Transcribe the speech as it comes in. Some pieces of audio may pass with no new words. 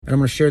And I'm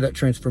going to share that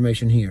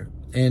transformation here.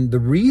 And the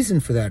reason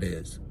for that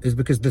is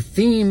because the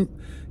theme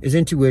is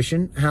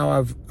intuition.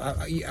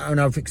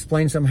 And I've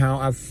explained somehow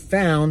I've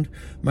found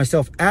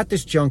myself at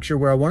this juncture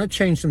where I want to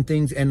change some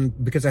things,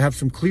 and because I have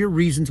some clear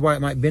reasons why it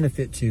might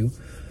benefit to.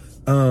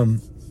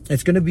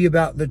 It's going to be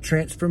about the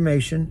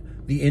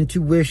transformation, the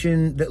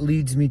intuition that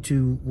leads me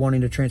to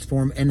wanting to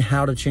transform, and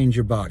how to change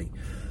your body.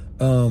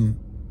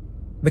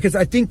 Because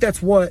I think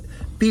that's what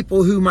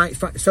people who might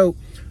find. So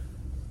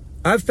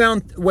I've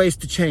found ways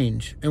to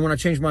change. And when I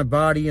change my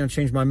body and I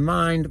change my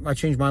mind, I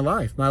change my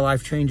life. My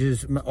life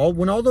changes.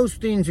 When all those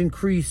things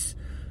increase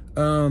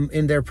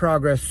in their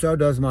progress, so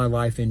does my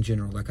life in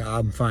general. Like,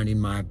 I'm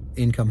finding my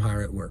income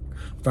higher at work.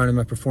 I'm finding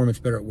my performance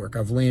better at work.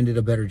 I've landed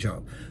a better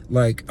job.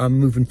 Like, I'm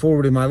moving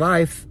forward in my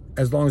life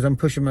as long as I'm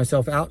pushing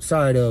myself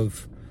outside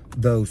of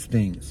those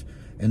things.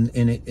 And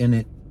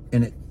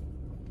it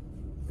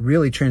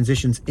really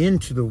transitions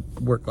into the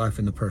work life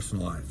and the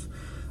personal life.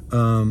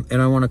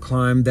 And I want to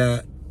climb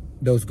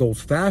those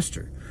goals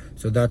faster.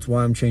 So that's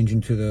why I'm changing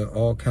to the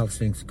all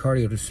calisthenics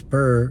cardio to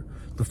spur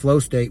the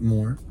flow state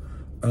more.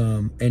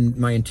 And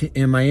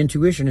my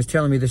intuition is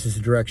telling me this is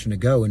the direction to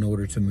go in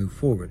order to move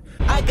forward.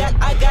 I got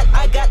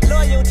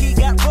loyalty,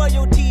 got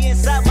royalty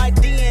inside my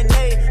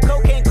DNA.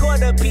 Cocaine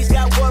quarter piece,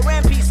 got war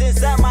and peace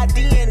inside my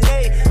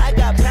DNA. I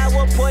got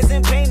power,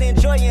 poison, pain, and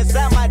joy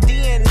inside my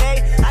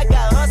DNA. I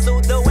got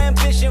hustle, though,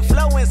 ambition,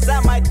 flow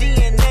inside my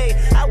DNA.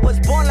 I was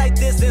born like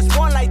this and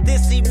sworn like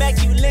this,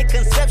 immaculate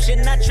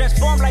conception. I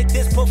transform like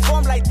this,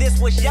 perform like this,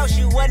 wish out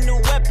you a new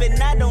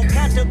weapon. I don't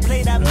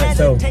contemplate, I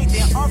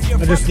meditate.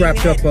 I just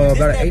wrapped up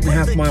about an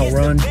 8.5 mile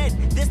run.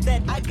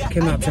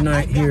 Came out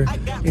tonight here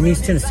in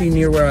East Tennessee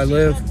near where I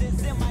live.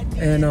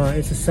 And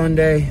it's a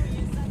Sunday.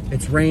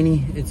 It's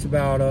rainy. It's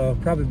about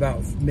probably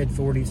about mid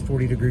 40s,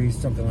 40 degrees,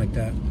 something like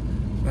that.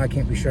 I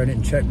can't be sure. I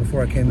didn't check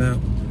before I came out.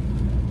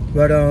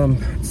 But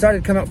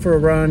decided to come out for a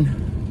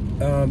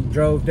run.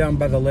 Drove down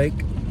by the lake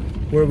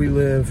where we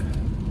live.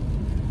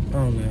 I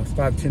don't know, it's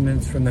 5-10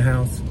 minutes from the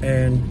house.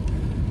 And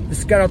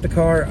just got out the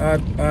car. I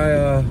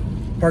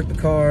parked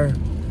the car.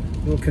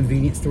 Little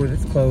convenience store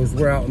that's closed.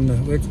 We're out in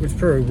it's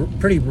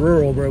pretty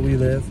rural where we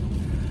live.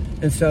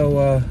 And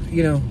so,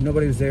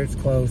 nobody was there. It's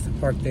closed.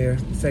 Parked there.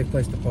 Safe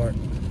place to park.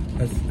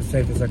 As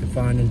safe as I could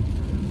find.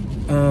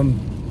 And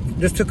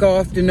just took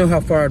off. Didn't know how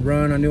far I'd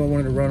run. I knew I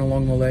wanted to run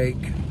along the lake.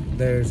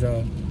 There's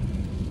a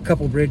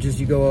couple bridges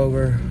you go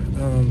over.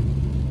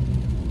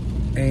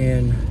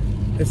 And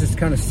it's just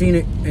kind of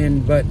scenic.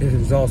 But it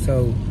is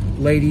also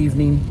late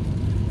evening,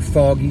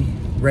 foggy,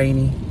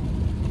 rainy.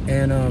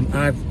 And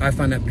I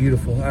find that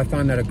beautiful. I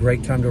find that a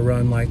great time to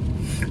run. Like,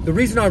 the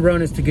reason I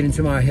run is to get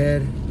into my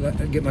head,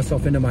 get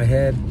myself into my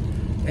head,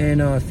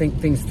 and think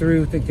things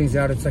through, think things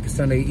out. It's like a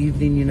Sunday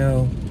evening,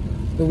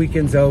 the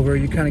weekend's over.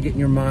 You kind of getting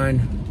your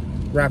mind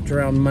wrapped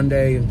around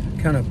Monday and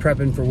kind of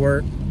prepping for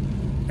work.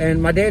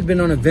 And my day had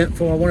been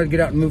uneventful. I wanted to get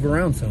out and move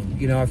around some.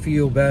 I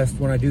feel best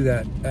when I do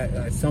that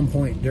at some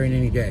point during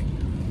any day.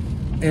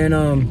 And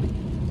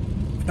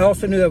I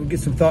also knew that I would get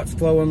some thoughts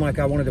flowing. Like,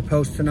 I wanted to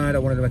post tonight. I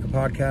wanted to make a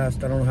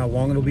podcast. I don't know how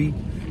long it'll be.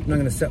 I'm not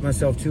going to set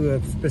myself to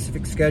a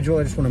specific schedule.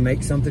 I just want to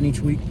make something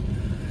each week.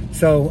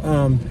 So,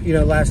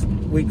 last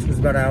week's was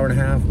about an hour and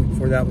a half. Week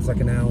before that was like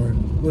an hour.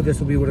 Well, this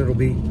will be what it'll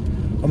be.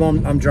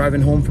 I'm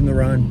driving home from the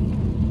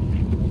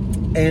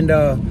run. And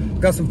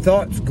got some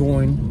thoughts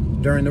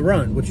going during the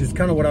run, which is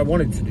kind of what I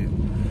wanted to do.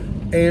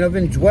 And I've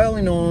been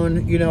dwelling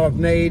on, I've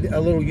made a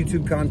little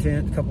YouTube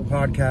content, a couple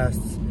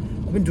podcasts.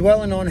 I've been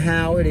dwelling on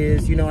how it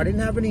is. I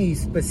didn't have any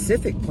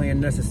specific plan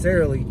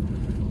necessarily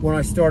when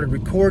I started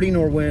recording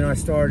or when I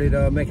started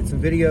making some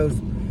videos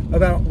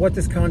about what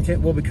this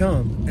content will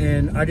become.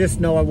 And I just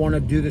know I want to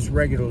do this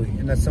regularly.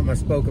 And that's something I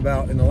spoke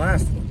about in the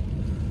last one.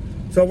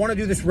 So I want to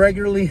do this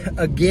regularly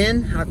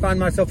again. I find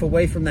myself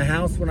away from the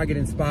house when I get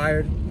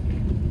inspired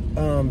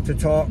to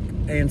talk.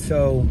 And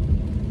so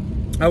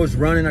I was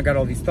running. I got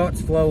all these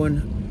thoughts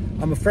flowing.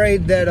 I'm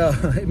afraid that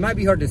it might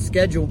be hard to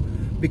schedule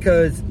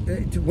because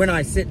when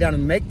I sit down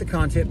and make the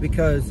content,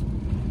 because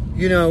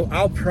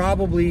I'll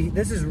probably,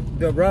 this is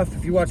the rough,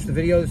 if you watch the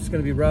video, this is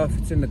going to be rough.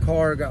 It's in the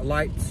car, got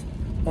lights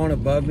on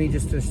above me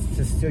just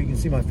so you can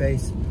see my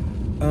face.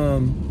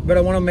 But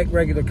I want to make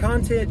regular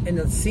content, and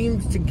it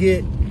seems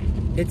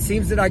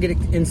that I get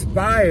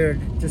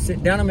inspired to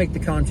sit down and make the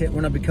content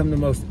when I become the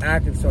most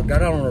active. So I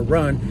got out on a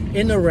run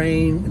in the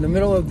rain, in the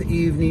middle of the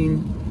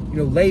evening,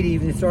 late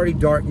evening. It's already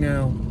dark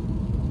now.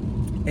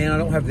 And I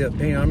don't have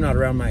I'm not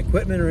around my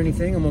equipment or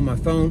anything. I'm on my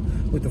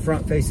phone with the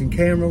front-facing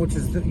camera, which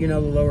is, the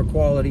lower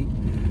quality.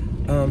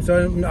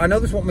 So I know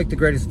this won't make the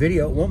greatest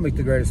video. It won't make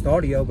the greatest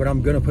audio, but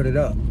I'm going to put it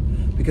up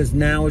because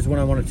now is when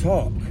I want to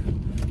talk.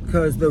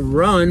 Because the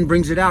run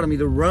brings it out of me.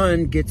 The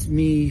run gets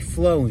me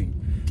flowing.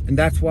 And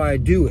that's why I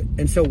do it.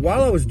 And so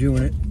while I was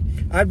doing it,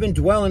 I've been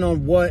dwelling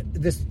on what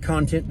this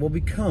content will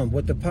become,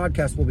 what the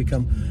podcast will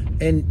become.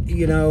 And,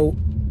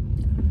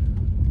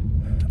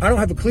 I don't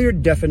have a clear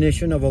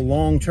definition of a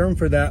long term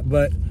for that,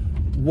 but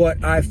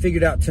what I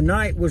figured out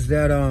tonight was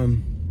that I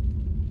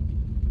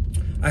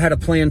had a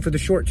plan for the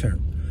short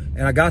term,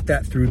 and I got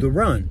that through the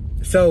run.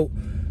 So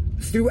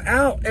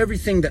throughout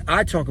everything that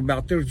I talk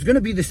about, there's going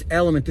to be this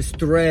element, this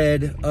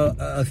thread,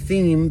 a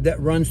theme that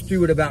runs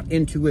through it about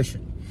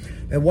intuition.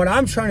 And what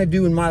I'm trying to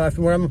do in my life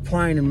and what I'm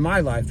applying in my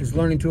life is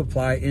learning to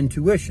apply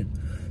intuition.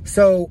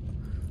 So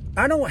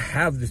I don't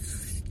have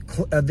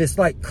this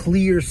like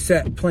clear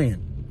set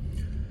plan.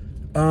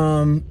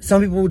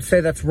 Some people would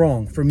say that's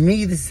wrong. For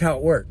me, this is how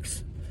it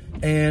works.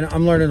 And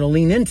I'm learning to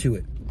lean into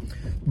it.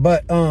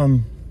 But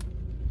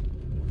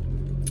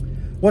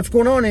what's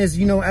going on is,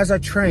 as I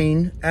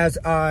train, as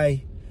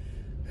I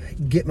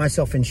get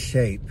myself in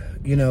shape,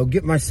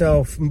 get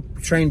myself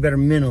trained better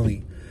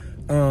mentally,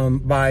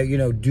 by,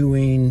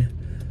 doing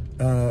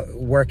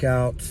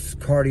workouts,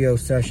 cardio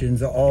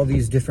sessions, all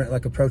these different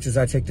like approaches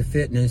I take to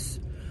fitness,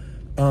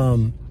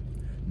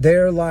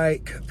 they're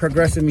like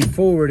progressing me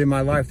forward in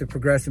my life. They're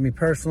progressing me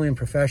personally and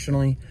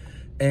professionally.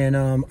 And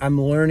I'm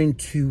learning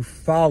to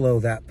follow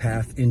that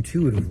path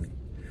intuitively.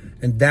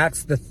 And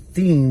that's the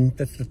theme,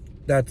 that's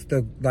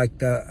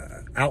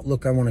the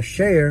outlook I want to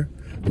share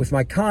with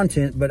my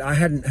content, but I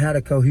hadn't had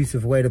a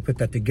cohesive way to put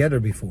that together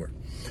before.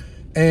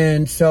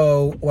 And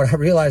so what I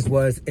realized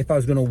was, if I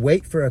was going to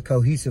wait for a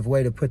cohesive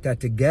way to put that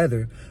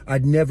together,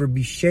 I'd never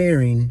be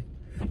sharing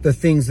the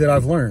things that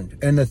I've learned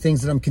and the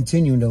things that I'm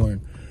continuing to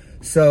learn.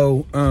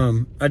 So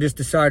I just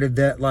decided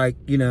that,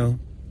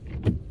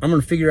 I'm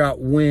going to figure out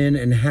when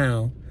and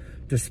how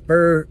to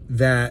spur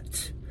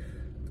that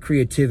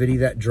creativity,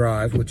 that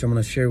drive, which I'm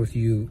going to share with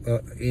you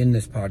in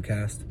this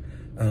podcast,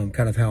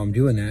 kind of how I'm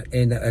doing that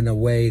and in a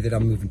way that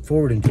I'm moving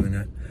forward in doing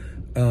that.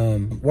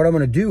 What I'm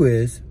going to do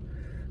is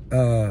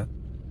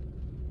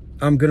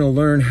I'm going to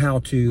learn how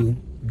to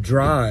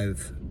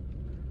drive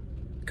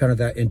kind of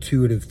that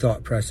intuitive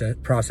thought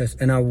process.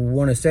 And I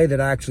want to say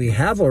that I actually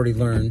have already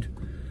learned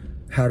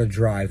how to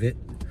drive it,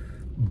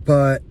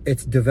 but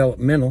it's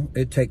developmental.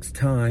 It takes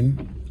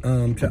time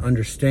to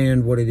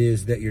understand what it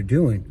is that you're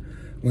doing.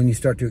 When you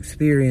start to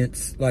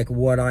experience like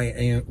what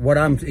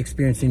I'm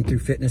experiencing through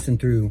fitness and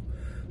through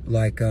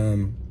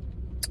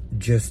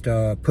just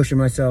pushing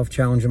myself,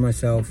 challenging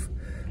myself,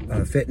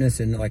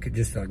 fitness and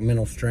just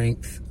mental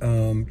strength,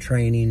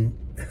 training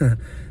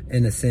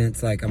in a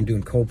sense, like I'm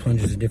doing cold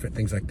plunges and different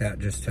things like that,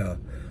 just to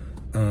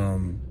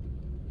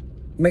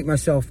make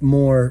myself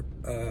more,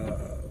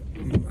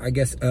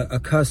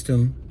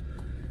 accustomed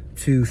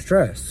to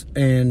stress.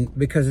 And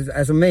because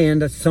as a man,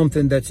 that's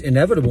something that's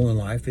inevitable in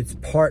life. It's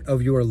part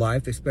of your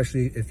life,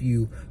 especially if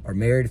you are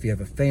married, if you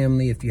have a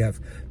family, if you have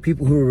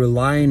people who are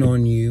relying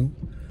on you.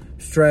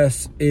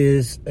 Stress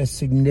is a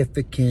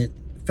significant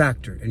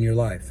factor in your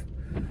life.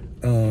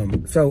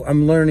 So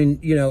I'm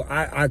learning,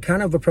 I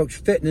kind of approach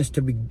fitness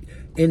to be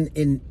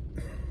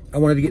I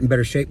wanted to get in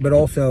better shape, but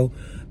also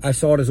I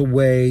saw it as a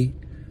way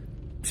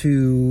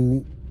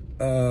to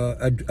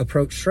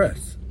approach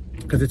stress,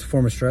 because it's a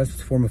form of stress.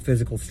 It's a form of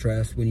physical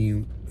stress when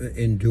you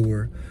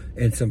endure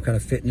in some kind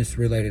of fitness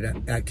related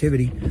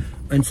activity.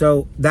 And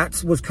so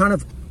that was kind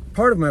of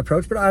part of my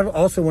approach, but I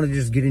also wanted to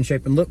just get in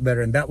shape and look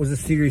better. And that was a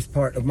serious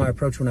part of my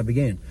approach when I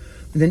began.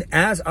 And then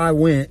as I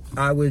went,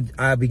 I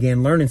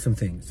began learning some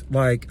things.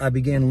 Like I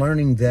began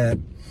learning that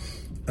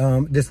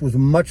this was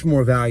much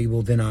more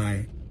valuable than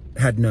I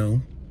had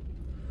known,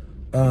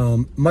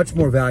 much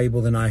more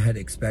valuable than I had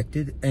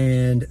expected.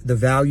 And the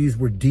values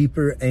were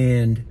deeper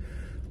and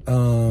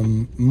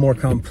more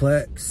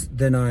complex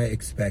than I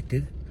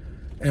expected.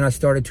 And I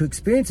started to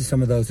experience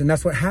some of those. And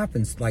that's what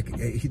happens. Like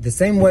the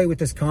same way with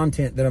this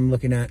content that I'm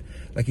looking at,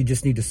 like you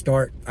just need to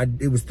start.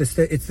 It's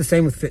the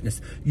same with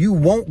fitness. You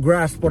won't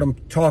grasp what I'm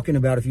talking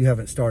about if you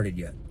haven't started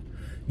yet.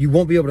 You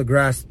won't be able to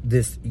grasp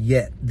this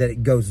yet, that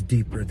it goes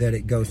deeper, that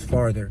it goes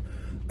farther.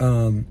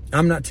 I'm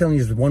not telling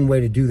you there's one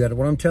way to do that.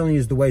 What I'm telling you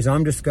is the ways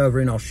I'm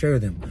discovering, I'll share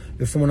them.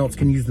 If someone else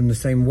can use them the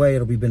same way,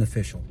 it'll be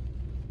beneficial.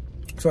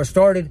 So I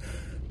started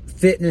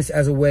fitness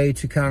as a way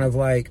to kind of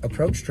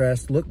approach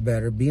stress, look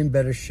better, be in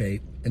better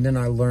shape. And then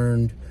I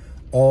learned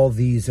all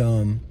these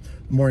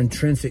more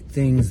intrinsic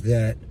things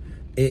that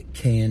it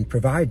can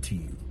provide to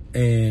you.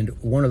 And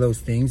one of those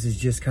things is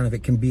just kind of,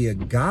 it can be a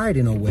guide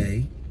in a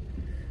way.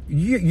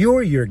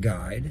 You're your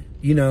guide,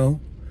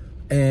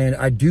 and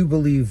I do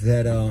believe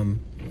that,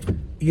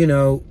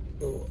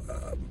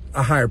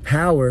 a higher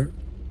power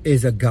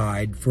is a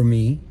guide for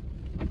me.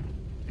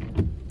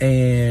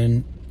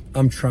 And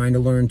I'm trying to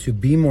learn to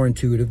be more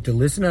intuitive, to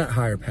listen to that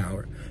higher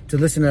power, to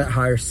listen to that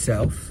higher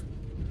self,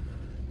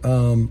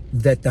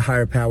 that the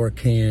higher power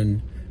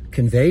can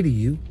convey to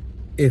you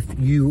if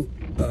you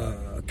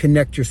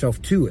connect yourself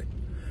to it.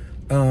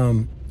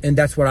 And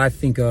that's what I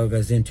think of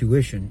as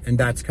intuition. And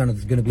that's kind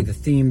of going to be the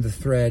theme, the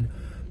thread,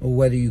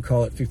 whether you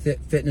call it through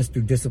fitness,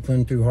 through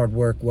discipline, through hard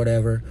work,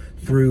 whatever,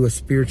 through a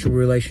spiritual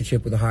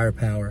relationship with a higher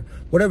power.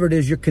 Whatever it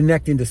is, you're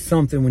connecting to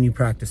something when you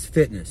practice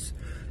fitness.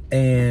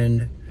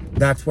 And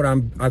that's what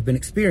I've been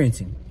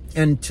experiencing.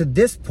 And to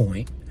this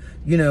point,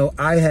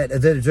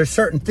 there's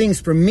certain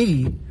things for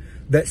me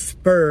that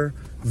spur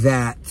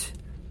that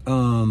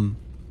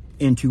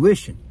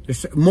intuition.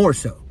 There's more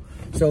so.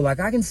 So I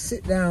can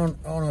sit down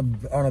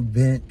on a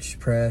bench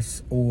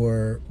press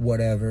or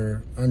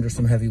whatever under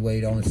some heavy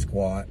weight on a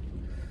squat,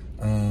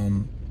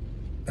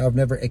 I've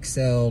never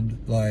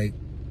excelled like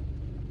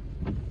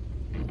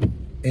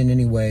in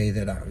any way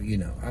that I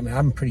mean,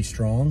 I'm pretty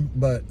strong,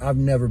 but I've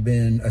never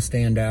been a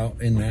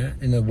standout in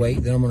that, in the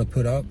weight that I'm going to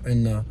put up,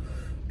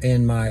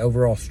 in my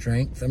overall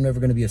strength. I'm never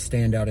going to be a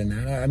standout in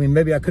that. I mean,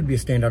 maybe I could be a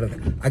standout of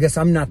that. I guess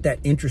I'm not that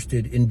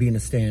interested in being a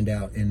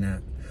standout in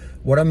that.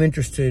 What I'm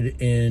interested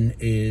in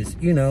is,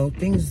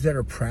 things that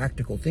are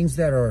practical, things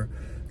that are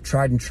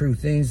tried and true,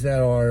 things that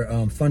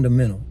are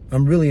fundamental.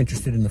 I'm really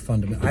interested in the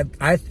fundamental.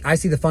 I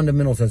see the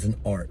fundamentals as an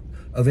art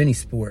of any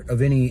sport,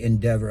 of any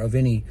endeavor, of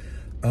any,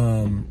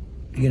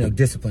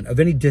 discipline. Of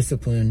any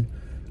discipline,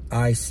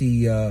 I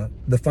see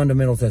the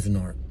fundamentals as an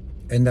art.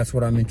 And that's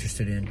what I'm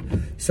interested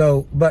in.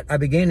 So, but I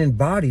began in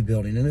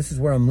bodybuilding, and this is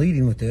where I'm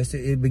leading with this.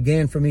 It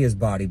began for me as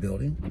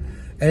bodybuilding.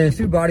 And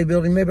through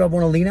bodybuilding, maybe I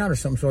want to lean out or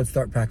something, so I'd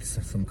start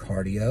practicing some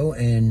cardio.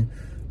 And,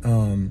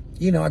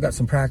 I got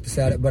some practice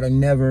at it, but I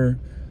never,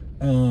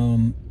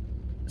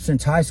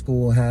 since high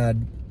school,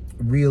 had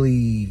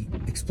really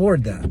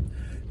explored that.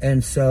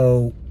 And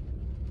so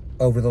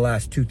over the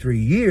last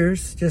 2-3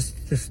 years, just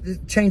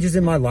changes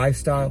in my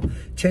lifestyle,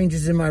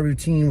 changes in my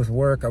routine with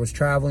work. I was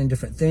traveling,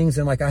 different things,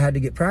 and I had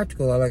to get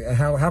practical.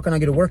 How can I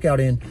get a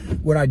workout in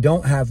when I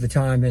don't have the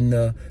time and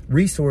the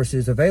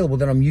resources available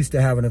that I'm used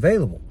to having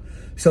available?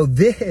 So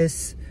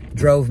this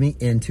drove me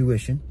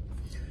intuition.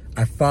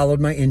 I followed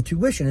my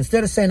intuition.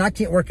 Instead of saying I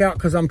can't work out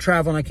because I'm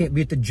traveling, I can't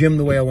be at the gym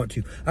the way I want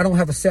to. I don't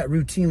have a set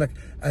routine, like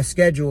a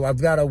schedule.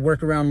 I've got to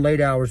work around late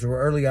hours or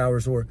early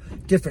hours or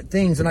different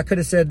things. And I could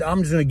have said, I'm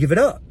just going to give it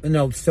up.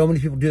 And so many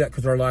people do that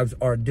because our lives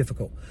are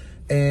difficult.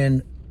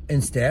 And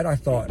instead, I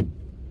thought,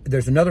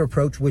 there's another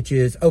approach, which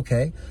is,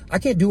 okay, I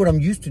can't do what I'm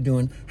used to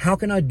doing. How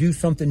can I do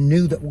something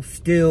new that will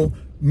still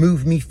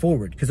move me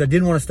forward? Because I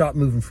didn't want to stop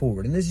moving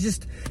forward. And this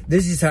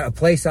is a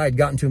place I had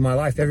gotten to in my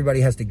life. Everybody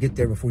has to get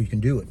there before you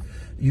can do it.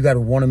 You got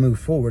to want to move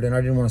forward, and I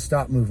didn't want to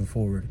stop moving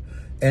forward.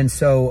 And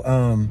so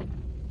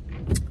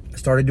I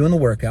started doing the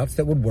workouts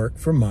that would work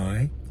for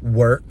my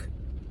work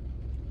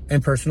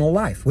and personal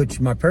life,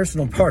 which my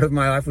personal part of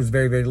my life was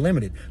very, very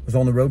limited. I was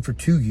on the road for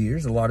 2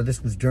 years. A lot of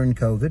this was during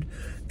COVID,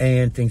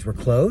 and things were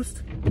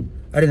closed.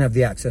 I didn't have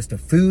the access to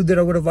food that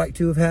I would have liked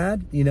to have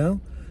had,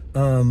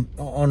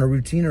 on a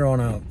routine or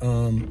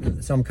on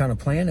some kind of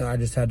plan. I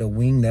just had to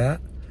wing that.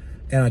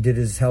 And I did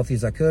it as healthy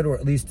as I could, or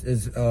at least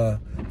as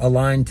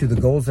aligned to the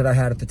goals that I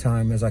had at the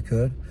time as I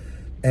could.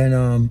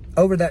 And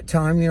over that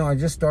time, I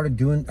just started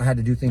I had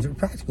to do things that were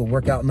practical.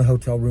 Work out in the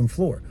hotel room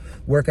floor.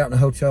 Work out in a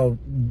hotel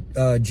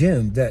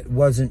gym that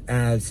wasn't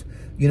as,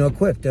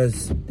 equipped,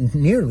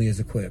 nearly as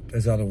equipped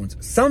as other ones.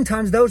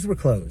 Sometimes those were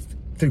closed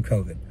through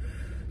COVID.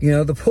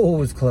 The pool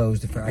was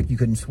closed if you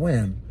couldn't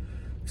swim.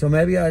 So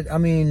maybe I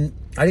didn't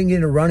get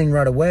into running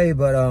right away,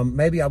 but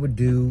maybe I would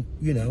do,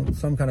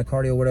 some kind of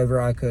cardio, whatever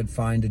I could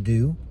find to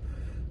do.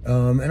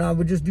 And I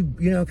would just do,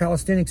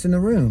 calisthenics in the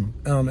room.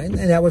 And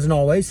that wasn't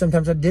always.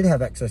 Sometimes I did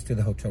have access to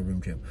the hotel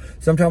room gym.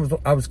 Sometimes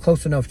I was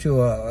close enough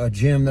to a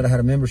gym that I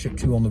had a membership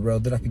to on the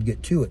road that I could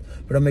get to it.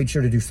 But I made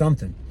sure to do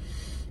something.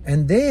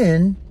 And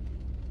then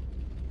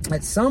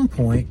at some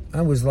point,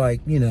 I was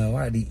like, I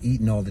had to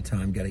eating all the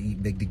time. Got to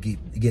eat big to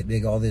get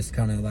big. All this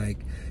kind of like,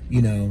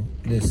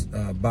 this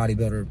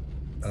bodybuilder,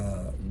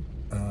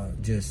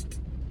 just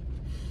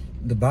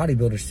the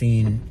bodybuilder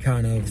scene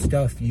kind of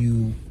stuff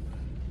you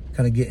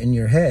kind of get in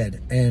your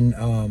head. And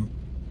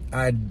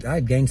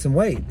I'd gained some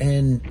weight,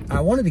 and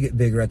I wanted to get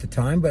bigger at the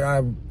time,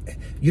 but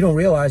you don't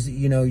realize that,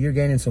 you're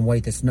gaining some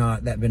weight that's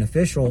not that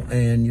beneficial,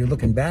 and you're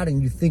looking bad,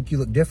 and you think you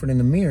look different in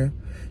the mirror.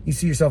 You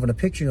see yourself in a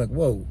picture, you're like,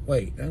 whoa,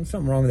 wait, there's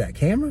something wrong with that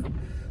camera?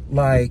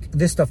 Like,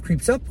 this stuff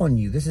creeps up on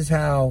you. This is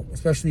how,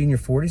 especially in your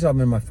 40s,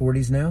 I'm in my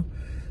 40s now,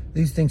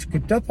 these things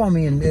creeped up on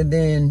me. And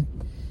then,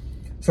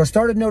 so I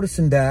started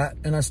noticing that,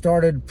 and I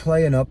started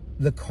playing up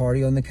the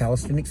cardio and the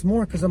calisthenics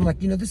more, because I'm like,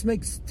 this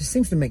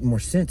seems to make more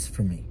sense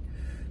for me.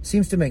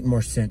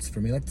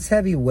 Like this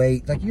heavy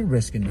weight, like you're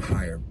risking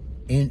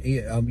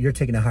you're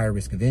taking a higher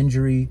risk of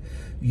injury.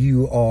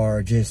 You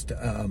are just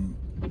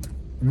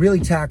really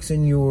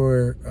taxing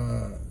your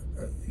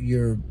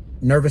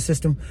nervous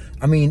system.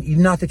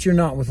 Not that you're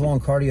not with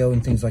long cardio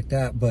and things like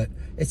that, but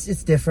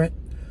it's different.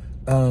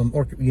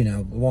 Or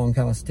long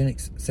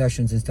calisthenics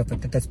sessions and stuff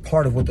like that. That's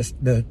part of what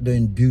the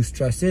induced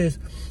stress is.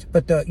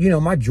 But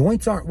my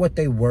joints aren't what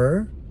they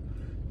were,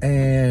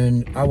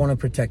 and I want to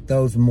protect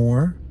those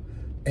more.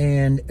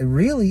 And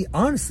really,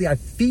 honestly, I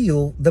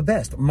feel the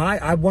best.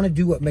 I want to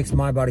do what makes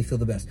my body feel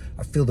the best.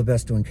 I feel the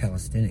best doing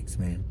calisthenics,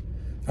 man.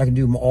 I can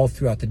do them all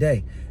throughout the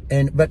day.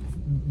 But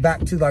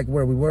back to like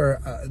where we were,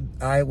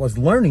 I was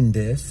learning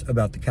this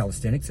about the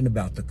calisthenics and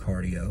about the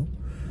cardio,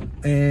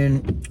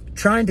 and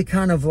trying to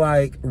kind of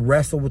like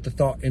wrestle with the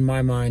thought in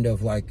my mind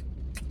of like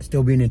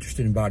still being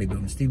interested in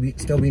bodybuilding,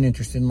 still being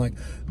interested in like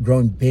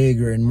growing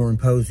bigger and more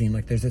imposing.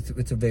 Like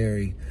it's a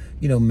very,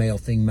 male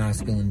thing,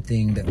 masculine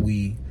thing that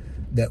we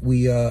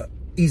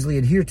easily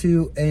adhere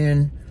to.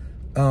 And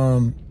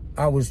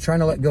I was trying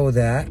to let go of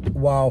that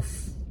while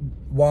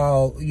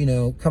while, you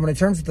know, coming to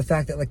terms with the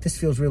fact that, like, this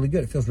feels really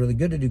good. It feels really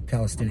good to do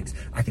calisthenics.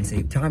 I can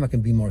save time. I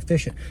can be more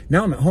efficient.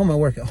 Now I'm at home. I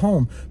work at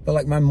home. But,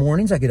 like, my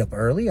mornings, I get up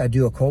early. I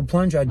do a cold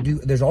plunge.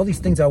 There's all these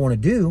things I want to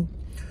do.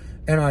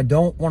 And I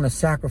don't want to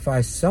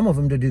sacrifice some of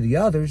them to do the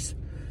others.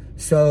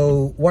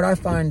 So what I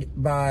find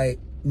by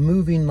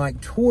moving, like,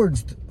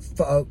 towards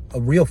a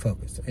real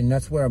focus, and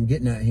that's where I'm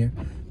getting at here,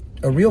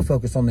 a real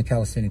focus on the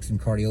calisthenics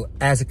and cardio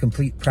as a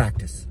complete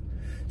practice.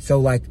 So,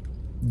 like,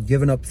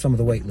 giving up some of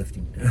the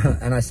weightlifting.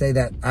 And I say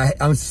that,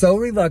 I'm so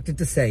reluctant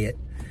to say it.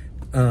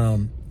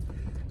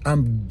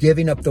 I'm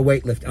giving up the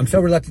weightlifting. I'm so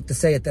reluctant to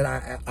say it that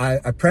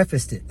I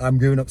prefaced it. I'm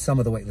giving up some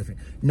of the weightlifting.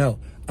 No,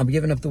 I'm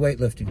giving up the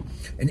weightlifting.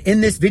 And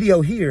in this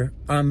video here,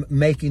 I'm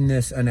making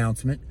this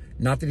announcement.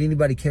 Not that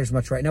anybody cares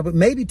much right now, but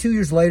maybe 2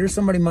 years later,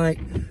 somebody might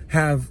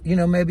have, you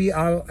know, maybe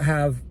I'll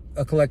have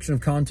a collection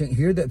of content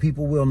here that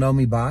people will know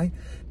me by,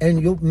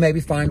 and you'll maybe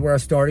find where I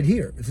started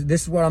here.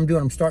 This is what I'm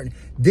doing.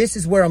 This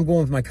is where I'm going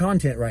with my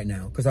content right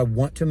now, because I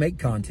want to make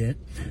content.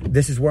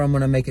 This is where I'm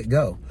going to make it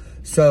go.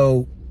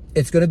 So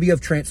it's going to be of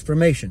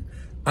transformation.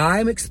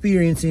 I'm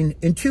experiencing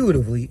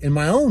intuitively in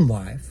my own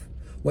life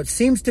what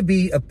seems to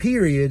be a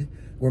period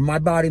where my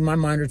body, my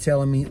mind are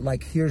telling me,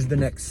 like, here's the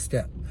next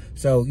step.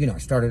 So, you know, I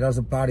started as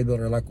a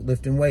bodybuilder, like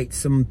lifting weights.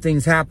 Some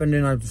things happened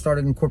and I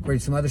started incorporating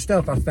some other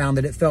stuff. I found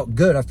that it felt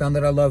good. I found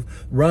that I love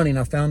running.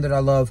 I found that I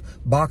love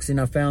boxing.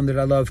 I found that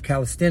I love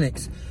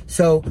calisthenics.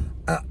 So,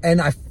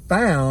 and I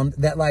found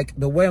that, like,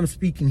 the way I'm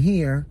speaking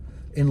here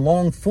in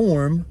long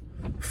form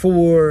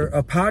for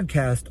a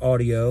podcast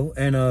audio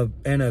and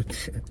a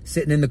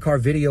sitting in the car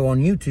video on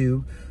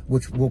YouTube,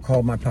 which we'll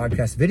call my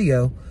podcast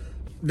video,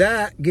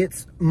 that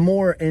gets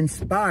more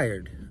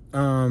inspired.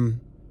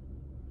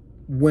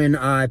 When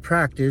I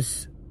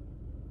practice,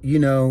 you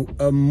know,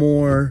 a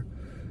more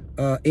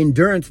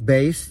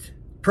endurance-based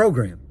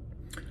program.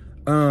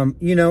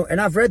 You know,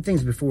 and I've read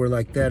things before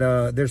like that.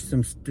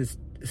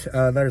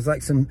 There's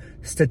like some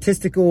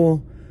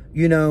statistical,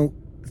 you know,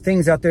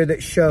 things out there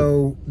that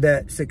show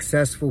that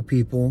successful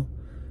people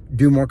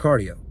do more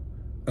cardio.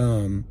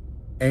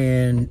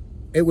 And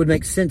it would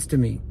make sense to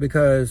me,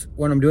 because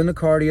when I'm doing the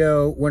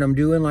cardio, when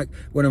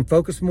I'm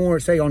focused more,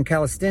 say, on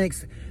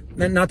calisthenics,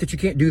 not that you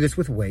can't do this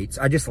with weights.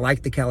 I just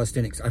like the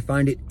calisthenics. I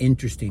find it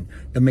interesting,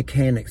 the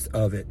mechanics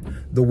of it,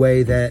 the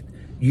way that,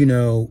 you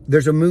know,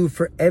 there's a move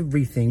for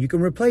everything. You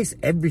can replace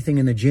everything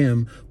in the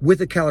gym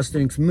with a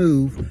calisthenics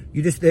move.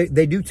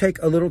 They do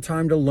take a little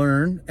time to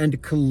learn and to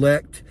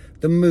collect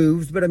the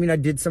moves. But I mean, I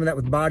did some of that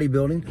with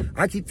bodybuilding.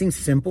 I keep things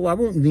simple. I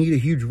won't need a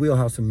huge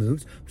wheelhouse of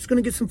moves. I'm just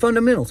going to get some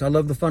fundamentals. I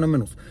love the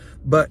fundamentals.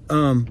 But,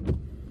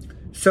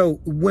 so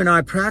when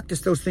I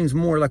practice those things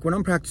more, like when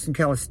I'm practicing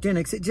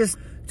calisthenics,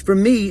 for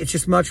me, it's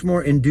just much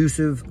more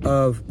inducive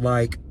of,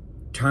 like,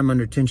 time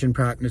under tension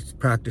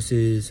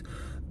practices,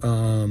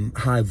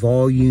 high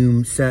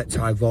volume sets,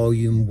 high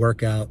volume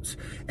workouts.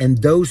 And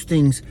those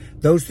things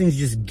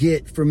just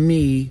get, for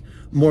me,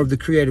 more of the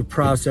creative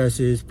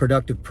processes,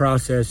 productive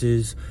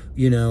processes,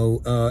 you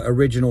know,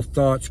 original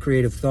thoughts,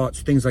 creative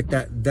thoughts, things like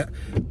that. That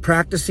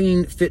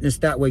practicing fitness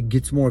that way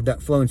gets more of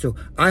that flow. And so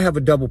I have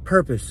a double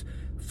purpose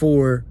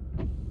for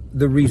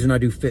the reason I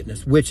do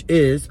fitness, which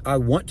is I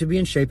want to be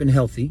in shape and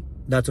healthy.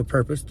 That's a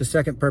purpose. The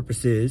second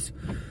purpose is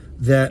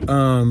that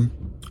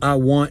I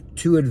want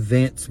to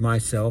advance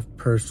myself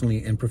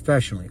personally and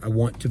professionally. I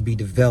want to be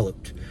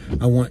developed.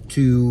 I want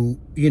to,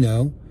 you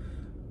know,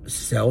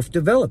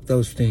 self-develop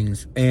those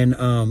things. And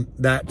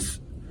that's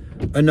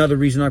another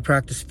reason I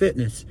practice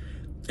fitness.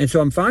 And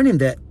so I'm finding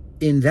that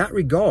in that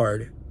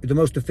regard, the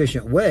most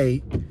efficient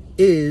way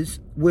is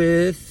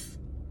with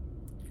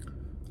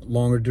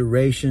longer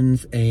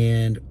durations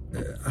and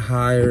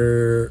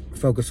higher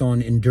focus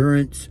on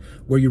endurance,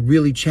 where you're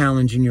really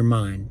challenging your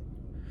mind.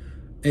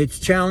 It's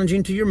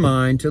challenging to your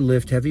mind to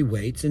lift heavy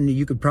weights, and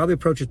you could probably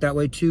approach it that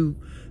way too.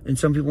 And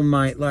some people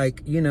might,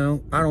 like, you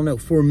know, I don't know.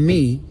 For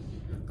me,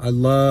 I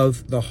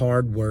love the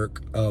hard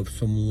work of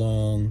some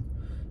long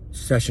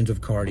sessions of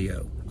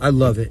cardio. I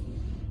love it.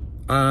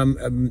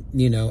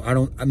 You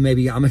know,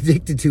 maybe I'm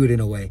addicted to it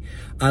in a way.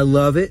 I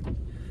love it.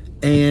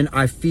 And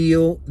I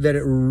feel that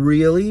it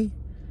really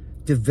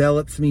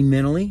develops me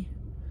mentally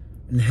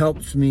and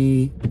helps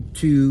me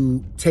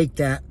to take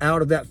that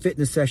out of that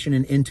fitness session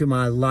and into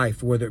my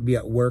life, whether it be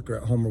at work or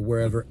at home or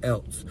wherever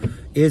else.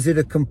 Is it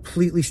a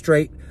completely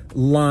straight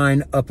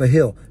line up a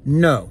hill?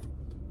 No.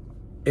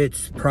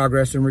 It's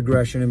progress and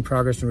regression, and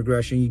progress and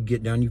regression. You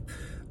get down, you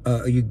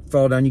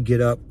fall down, you get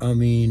up. I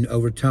mean,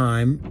 over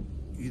time,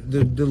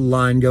 the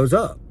line goes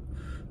up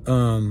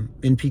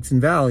in peaks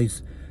and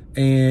valleys.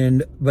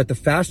 But the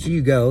faster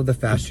you go, the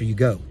faster you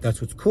go.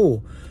 That's what's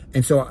cool.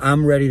 And so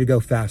I'm ready to go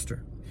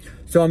faster.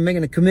 So I'm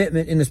making a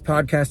commitment in this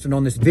podcast and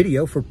on this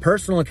video for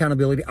personal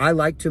accountability. I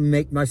like to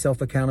make myself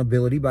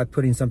accountability by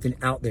putting something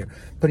out there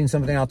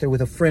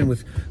with a friend,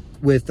 with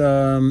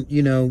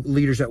you know,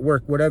 leaders at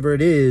work, whatever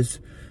it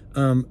is,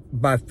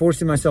 by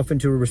forcing myself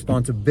into a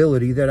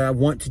responsibility that I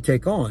want to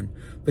take on.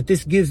 But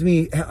this gives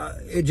me,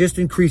 it just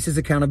increases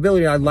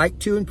accountability. I like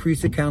to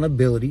increase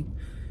accountability,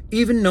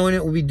 even knowing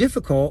it will be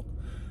difficult,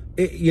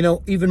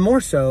 even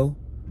more so,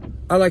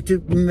 I like to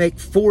make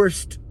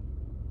forced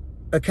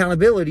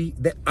accountability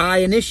that I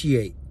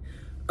initiate.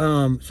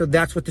 So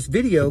that's what this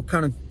video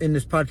kind of in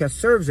this podcast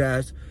serves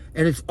as.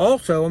 And it's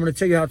also, I'm going to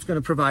tell you how it's going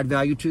to provide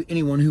value to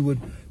anyone who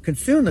would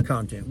consume the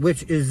content,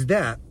 which is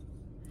that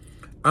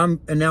I'm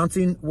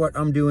announcing what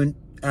I'm doing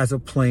as a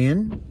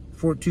plan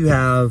to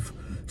have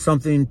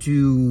something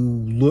to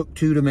look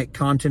to make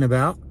content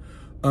about.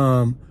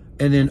 And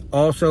then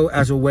also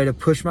as a way to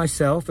push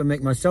myself and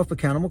make myself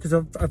accountable. Because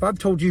if I've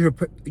told you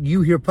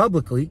here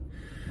publicly,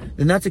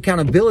 then that's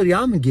accountability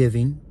I'm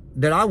giving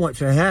that I want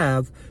to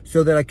have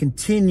so that I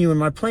continue in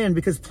my plan,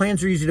 because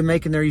plans are easy to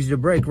make and they're easy to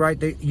break, right?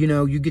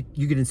 You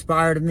get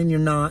inspired and then you're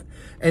not,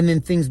 and then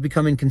things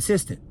become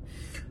inconsistent.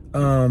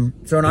 And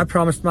I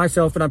promised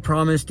myself and I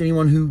promised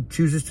anyone who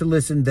chooses to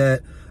listen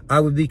that I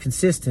would be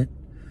consistent.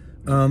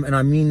 And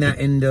I mean that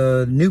in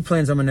the new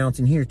plans I'm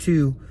announcing here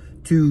too.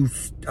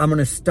 I'm going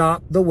to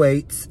stop the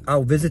weights.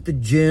 I'll visit the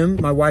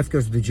gym. My wife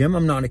goes to the gym.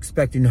 I'm not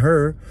expecting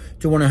her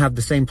to want to have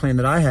the same plan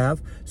that I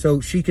have,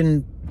 so she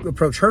can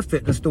approach her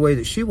fitness the way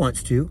that she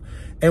wants to.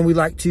 And we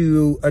like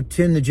to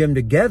attend the gym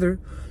together,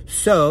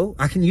 so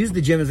I can use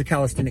the gym as a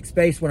calisthenic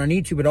space when I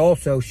need to, but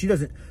also she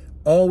doesn't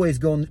always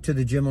go to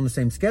the gym on the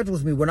same schedule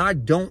as me. When I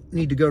don't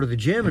need to go to the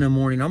gym in the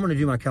morning, I'm going to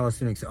do my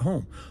calisthenics at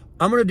home.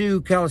 I'm going to do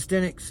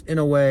calisthenics in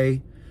a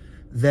way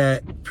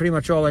that pretty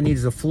much all I need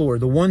is a floor.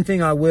 The one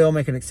thing I will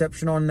make an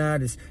exception on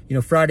that is,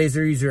 Fridays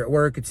are easier at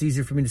work. It's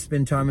easier for me to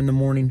spend time in the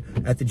morning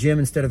at the gym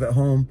instead of at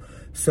home.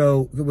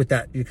 So with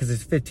that, because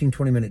it's a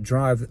 15-20 minute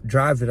drive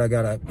that I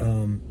got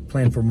to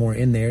plan for more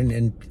in there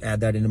and add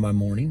that into my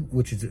morning,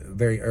 which is a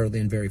very early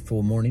and very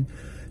full morning.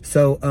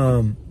 So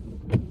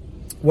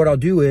what I'll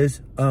do is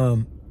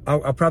I'll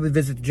probably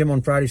visit the gym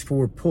on Fridays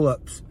for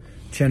pull-ups,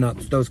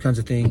 chin-ups, those kinds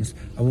of things.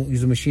 I won't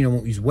use a machine. I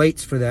won't use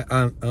weights for that.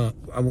 I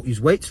won't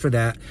use weights for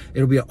that.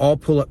 It'll be an all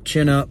pull-up,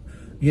 chin-up,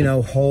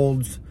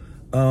 holds,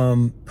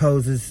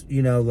 poses,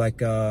 like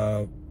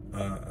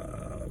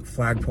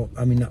flagpole.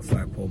 I mean, not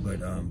flagpole,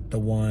 but the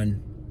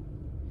one,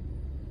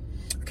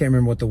 I can't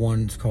remember what the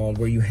one's called,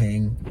 where you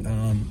hang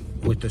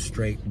with the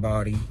straight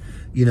body.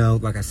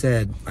 Like I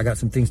said, I got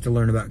some things to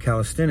learn about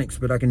calisthenics,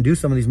 but I can do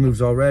some of these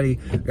moves already.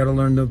 I got to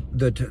learn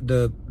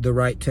the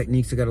right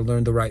techniques. I got to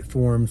learn the right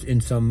forms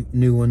in some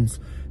new ones,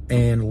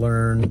 and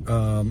learn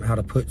how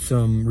to put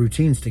some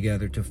routines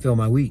together to fill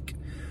my week.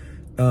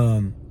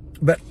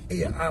 But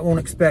I won't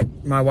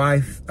expect my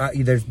wife.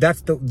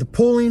 That's the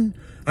pulling.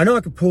 I know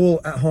I could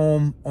pull at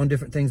home on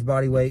different things,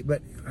 body weight,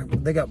 but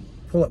they got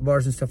pull-up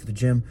bars and stuff at the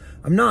gym.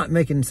 I'm not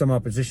making some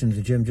opposition to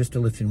the gym just to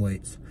lifting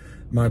weights.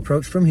 My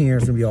approach from here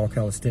is going to be all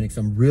calisthenics.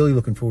 I'm really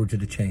looking forward to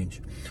the change.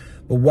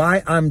 But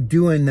why I'm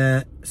doing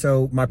that,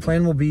 so my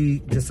plan will be,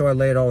 just so I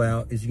lay it all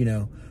out, is,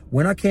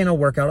 when I can, I'll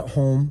work out at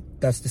home.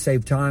 That's to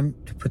save time,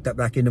 to put that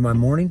back into my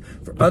morning.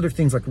 For other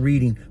things like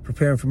reading,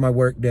 preparing for my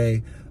work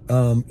day,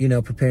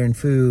 preparing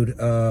food,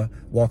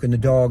 walking the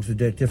dogs, the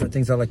different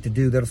things I like to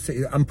do.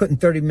 I'm putting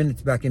 30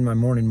 minutes back in my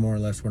morning, more or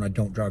less, when I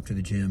don't drive to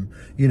the gym,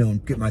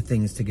 and get my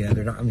things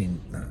together. I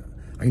mean,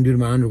 I can do it in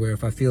my underwear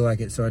if I feel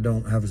like it, so I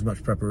don't have as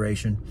much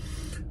preparation.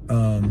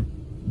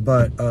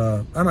 But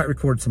I might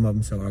record some of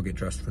them, so I'll get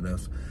dressed for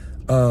those.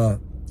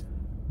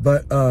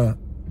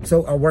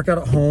 So I'll work out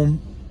at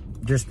home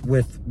just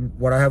with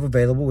what I have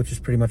available, which is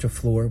pretty much a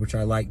floor, which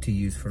I like to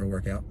use for a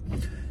workout.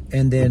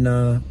 And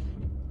then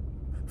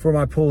for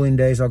my pulling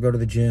days, I'll go to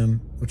the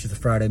gym, which is a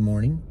Friday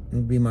morning.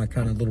 It'll be my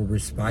kind of little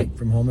respite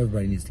from home.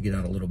 Everybody needs to get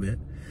out a little bit.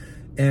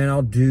 And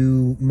I'll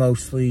do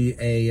mostly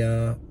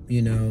a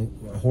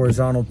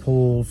horizontal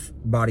pulls,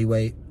 body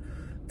weight,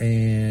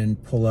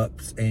 and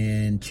pull-ups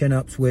and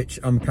chin-ups, which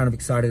I'm kind of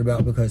excited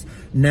about, because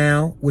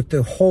now with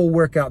the whole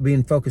workout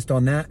being focused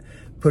on that,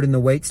 putting the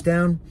weights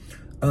down,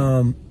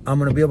 I'm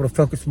going to be able to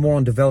focus more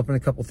on developing a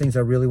couple things I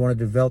really want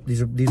to develop.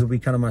 These will be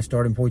kind of my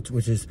starting points,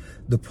 which is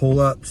the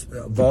pull-ups,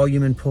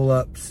 volume in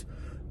pull-ups,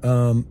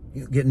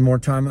 getting more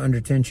time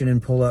under tension in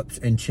pull-ups,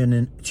 and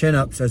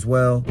chin-ups as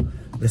well.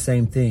 The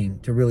same thing,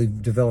 to really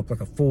develop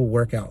like a full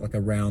workout, like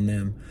around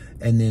them,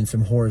 and then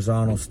some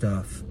horizontal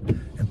stuff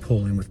and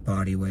pulling with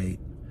body weight,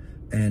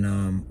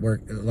 and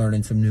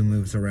learning some new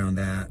moves around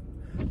that.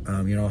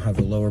 I'll have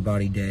a lower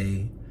body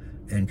day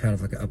and kind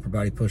of like an upper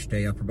body push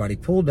day, upper body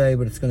pull day,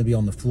 but it's going to be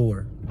on the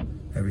floor,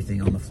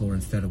 everything on the floor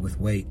instead of with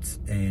weights.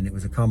 And it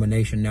was a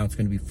combination. Now it's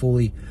going to be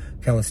fully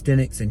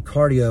calisthenics and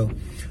cardio.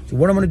 So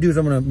what I'm going to do is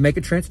I'm going to make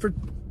a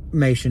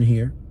transformation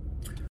here.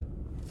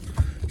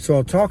 So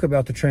I'll talk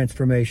about the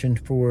transformation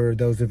for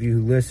those of you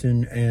who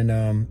listen,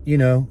 and,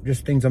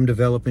 just things I'm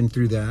developing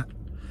through that.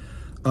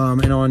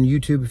 And on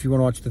YouTube, if you want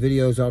to watch the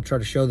videos, I'll try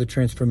to show the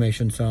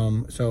transformation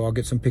some. So I'll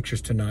get some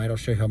pictures tonight. I'll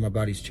show you how my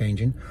body's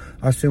changing.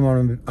 I assume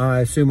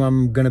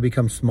I'm going to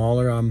become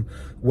smaller. I'm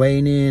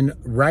weighing in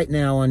right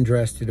now,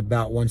 undressed, at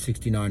about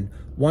 169,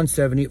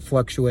 170. It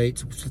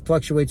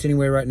fluctuates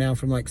anywhere right now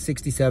from like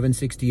 67,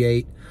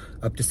 68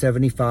 up to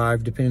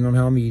 75, depending on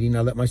how I'm eating.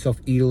 I let myself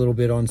eat a little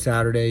bit on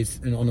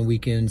Saturdays and on the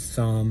weekends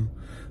some.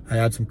 I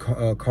add some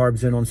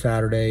carbs in on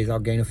Saturdays. I'll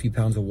gain a few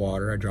pounds of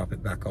water. I drop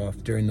it back off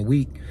during the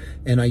week,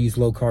 and I use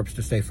low carbs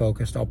to stay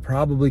focused. I'll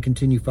probably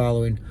continue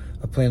following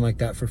a plan like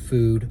that for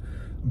food,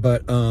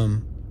 but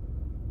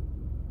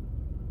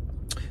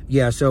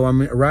yeah, so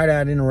I'm right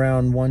at in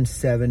around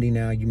 170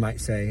 now, you might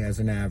say, as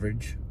an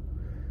average.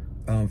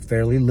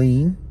 Fairly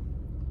lean,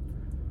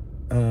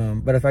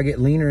 but if I get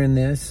leaner in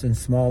this and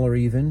smaller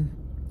even,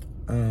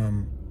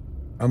 I'm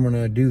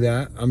gonna do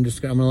that. I'm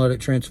gonna let it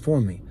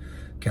transform me.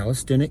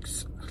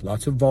 Calisthenics,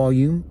 lots of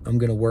volume. I'm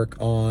gonna work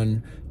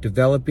on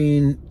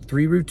developing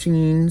 3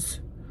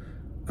 routines.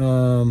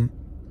 Yeah,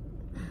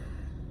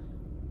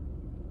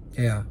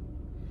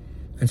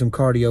 and some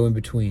cardio in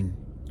between.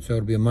 So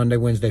it'll be a Monday,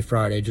 Wednesday,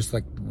 Friday, just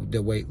like the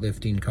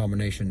weightlifting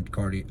combination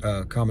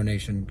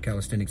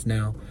calisthenics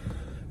now.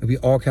 It'll be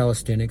all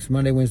calisthenics,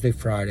 Monday, Wednesday,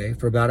 Friday,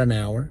 for about an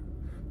hour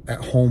at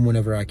home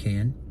whenever I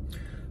can.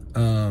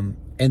 And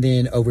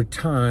then over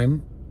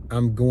time,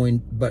 in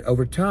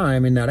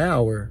that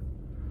hour,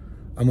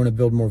 I'm going to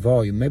build more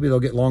volume. Maybe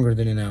they'll get longer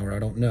than an hour. I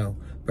don't know.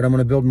 But I'm going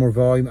to build more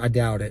volume. I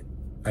doubt it.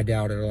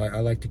 I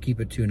like to keep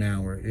it to an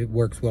hour. It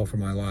works well for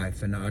my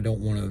life, and I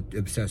don't want to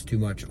obsess too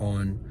much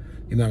on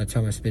the amount of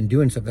time I spend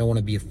doing something. I want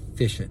to be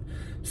efficient.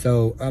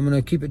 So I'm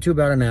going to keep it to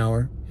about an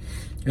hour.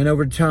 And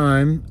over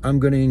time, I'm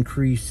going to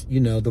increase,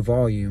 the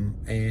volume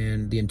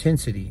and the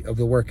intensity of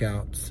the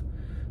workouts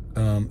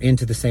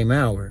into the same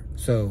hour.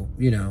 So,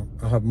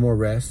 I'll have more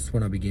rests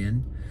when I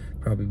begin.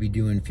 Probably be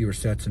doing fewer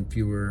sets and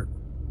fewer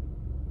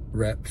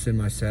reps in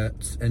my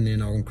sets. And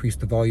then I'll increase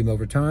the volume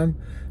over time,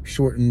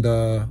 shorten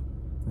the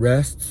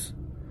rests,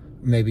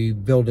 maybe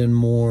build in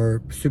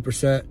more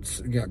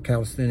supersets,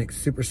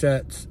 calisthenics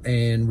supersets,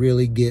 and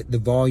really get the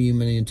volume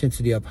and the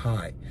intensity up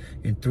high.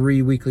 In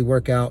 3 weekly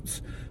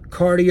workouts,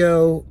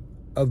 cardio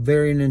of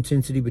varying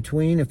intensity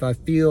between. If I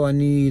feel I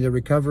need a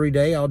recovery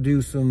day, I'll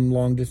do some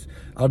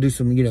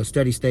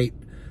steady state,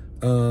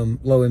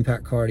 low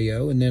impact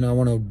cardio. And then I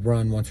want to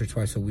run once or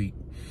twice a week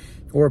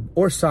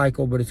or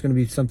cycle, but it's going to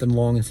be something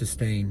long and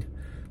sustained.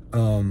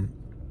 And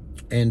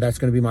that's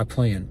going to be my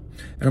plan.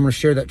 And I'm going to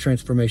share that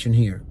transformation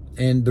here.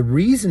 And the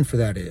reason for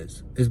that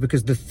is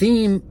because the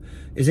theme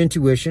is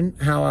intuition.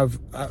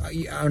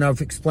 And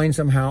I've explained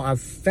somehow I've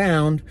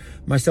found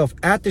myself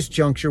at this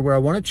juncture where I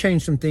want to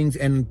change some things,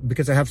 and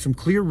because I have some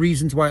clear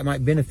reasons why it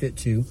might benefit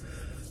to.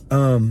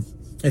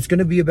 It's going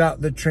to be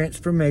about the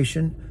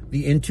transformation,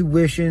 the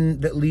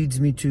intuition that leads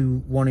me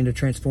to wanting to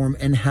transform,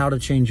 and how to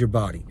change your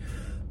body.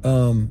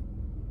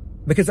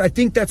 Because I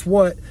think that's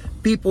what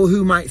people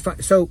who might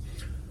find. So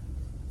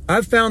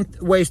I've found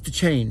ways to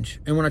change.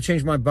 And when I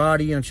change my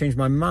body and I change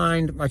my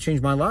mind, I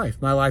change my life.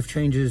 My life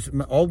changes.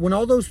 When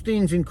all those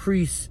things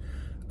increase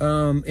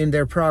in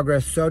their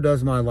progress, so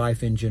does my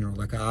life in general.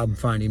 Like, I'm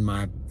finding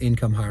my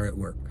income higher at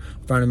work,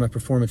 finding my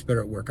performance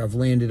better at work. I've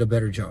landed a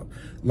better job.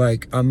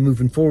 Like, I'm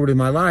moving forward in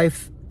my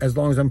life as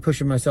long as I'm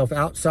pushing myself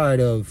outside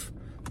of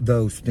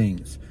those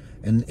things.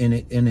 And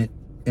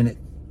it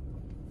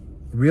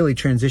really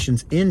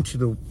transitions into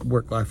the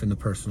work life and the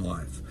personal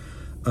life.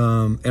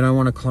 And I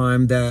want to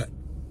climb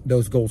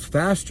those goals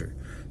faster.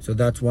 So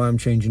that's why I'm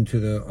changing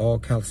to the all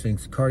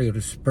calisthenics cardio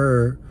to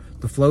spur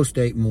the flow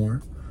state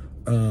more.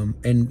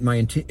 And my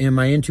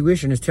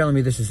intuition is telling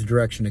me this is the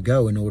direction to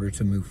go in order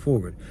to move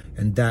forward.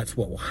 And that's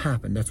what will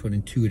happen. That's what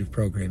intuitive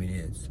programming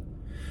is.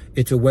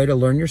 It's a way to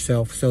learn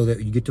yourself so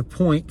that you get to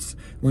points.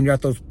 When you're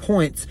at those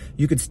points,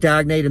 you could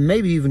stagnate and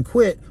maybe even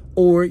quit,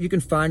 or you can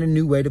find a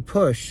new way to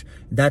push.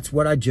 That's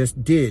what I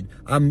just did.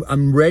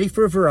 I'm ready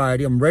for a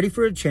variety. I'm ready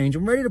for a change.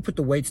 I'm ready to put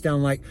the weights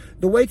down. Like,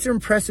 the weights are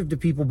impressive to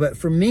people, but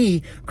for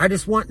me, I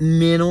just want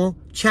mental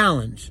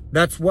challenge.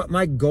 That's what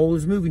my goal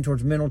is, moving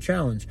towards, mental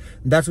challenge.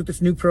 And that's what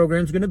this new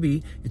program is going to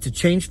be. It's a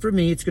change for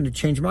me. It's going to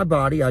change my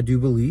body, I do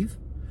believe.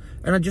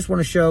 And I just want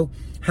to show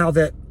how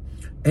that,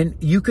 and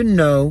you can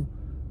know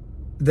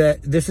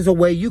that this is a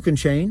way you can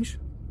change.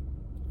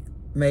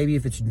 Maybe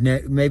if it's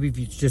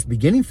just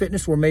beginning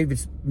fitness, or maybe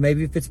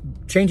if it's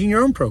changing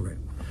your own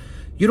program.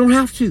 You don't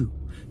have to.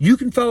 You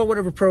can follow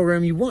whatever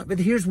program you want, but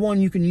here's one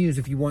you can use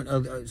if you want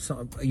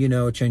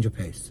a change of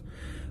pace.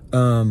 So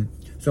I'm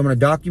going to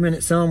document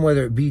it some,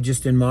 whether it be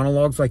just in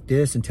monologues like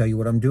this and tell you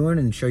what I'm doing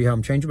and show you how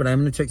I'm changing. But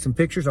I'm going to take some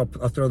pictures. I'll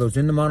throw those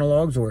in the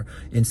monologues or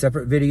in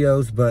separate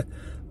videos. But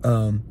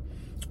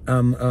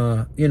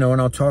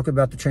and I'll talk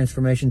about the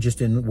transformation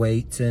just in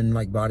weights and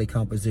like body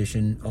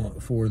composition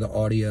for the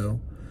audio.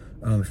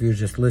 If you're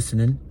just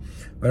listening.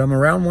 But I'm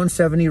around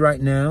 170 right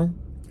now,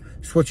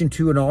 switching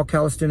to an all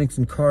calisthenics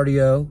and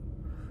cardio.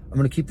 I'm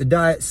going to keep the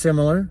diet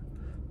similar,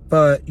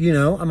 but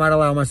I might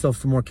allow myself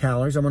some more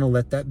calories. I'm going to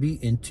let that be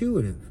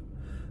intuitive.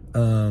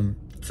 So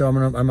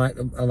I might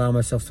allow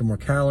myself some more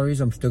calories.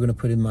 I'm still going to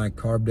put in my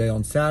carb day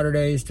on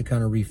Saturdays to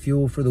kind of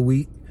refuel for the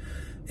week,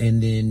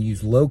 and then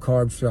use low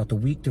carbs throughout the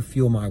week to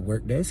fuel my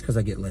work days, because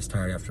I get less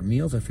tired after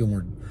meals. I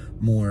feel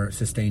more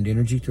sustained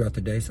energy throughout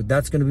the day. So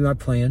that's going to be my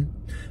plan,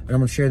 and I'm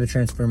going to share the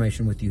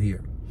transformation with you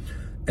here.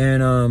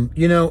 And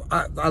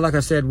I like I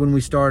said when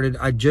we started,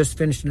 I just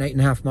finished an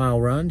 8.5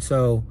 mile run.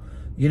 So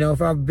You know,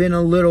 if I've been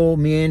a little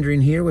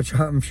meandering here, which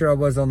I'm sure I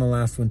was on the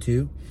last one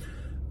too,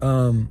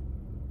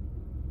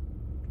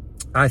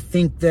 I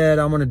think that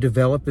I'm going to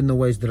develop in the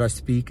ways that I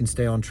speak and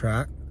stay on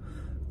track.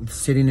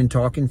 Sitting and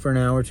talking for an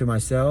hour to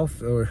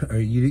myself or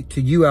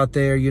to you out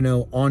there, you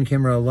know, on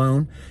camera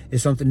alone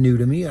is something new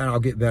to me, and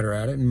I'll get better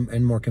at it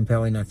and more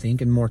compelling, I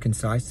think, and more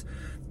concise.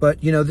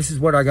 But, you know, this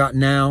is what I got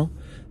now,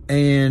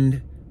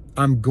 and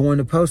I'm going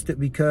to post it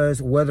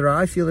because whether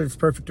I feel that it's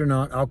perfect or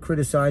not, I'll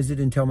criticize it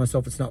and tell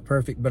myself it's not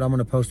perfect, but I'm going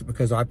to post it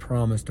because I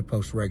promise to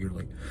post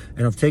regularly.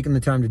 And I've taken the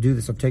time to do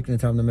this. I've taken the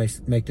time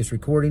to make this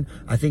recording.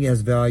 I think it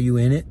has value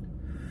in it.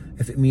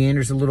 If it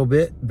meanders a little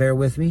bit, bear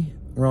with me.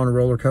 We're on a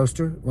roller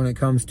coaster when it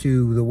comes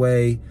to the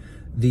way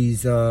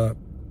these, you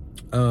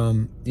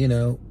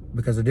know,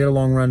 because I did a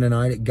long run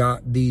tonight, it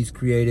got these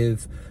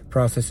creative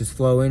processes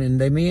flowing,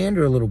 and they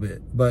meander a little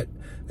bit, but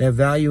they have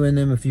value in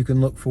them if you can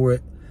look for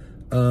it,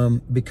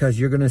 because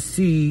you're going to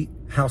see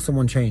how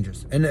someone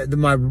changes. And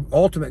my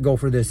ultimate goal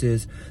for this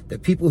is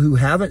that people who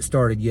haven't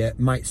started yet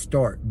might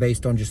start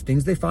based on just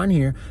things they find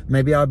here.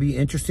 Maybe I'll be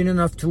interesting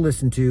enough to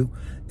listen to,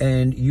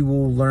 and you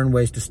will learn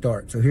ways to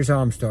start. So here's how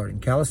I'm starting.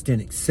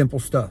 Calisthenics, simple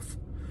stuff.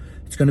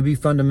 It's going to be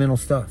fundamental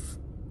stuff.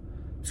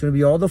 It's going to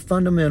be all the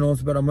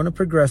fundamentals, but I'm going to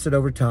progress it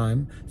over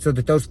time so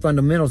that those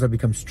fundamentals I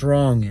become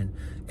strong in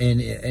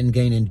and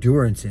gain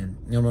endurance in.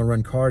 I'm going to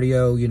run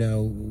cardio, you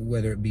know,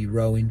 whether it be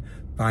rowing,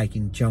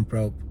 biking, jump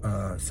rope,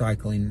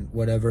 cycling,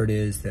 whatever it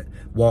is, that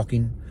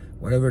walking,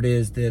 whatever it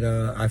is that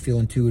I feel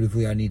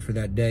intuitively I need for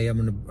that day,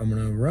 I'm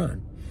gonna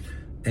run.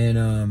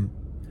 And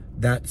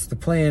that's the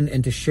plan,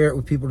 and to share it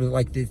with people,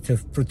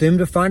 for them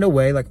to find a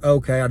way, like,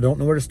 okay, I don't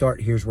know where to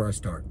start, here's where I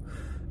start.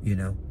 You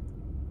know,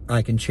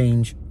 I can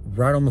change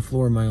right on the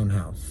floor in my own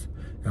house.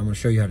 And I'm going to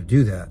show you how to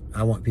do that.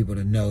 I want people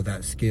to know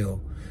that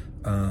skill.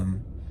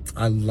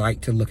 I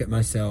like to look at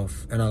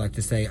myself, and I like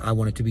to say I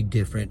want it to be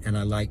different, and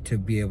I like to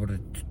be able to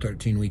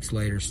 13 weeks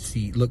later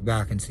look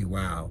back and see,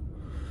 wow,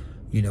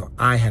 you know,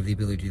 I have the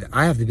ability to do that.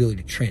 I have the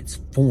ability to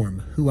transform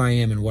who I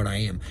am and what I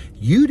am.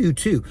 You do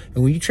too.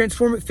 And when you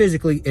transform it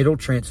physically, it'll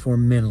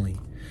transform mentally.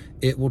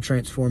 It will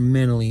transform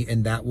mentally,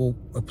 and that will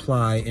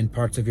apply in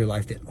parts of your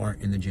life that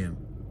aren't in the gym.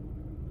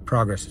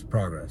 Progress is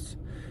progress.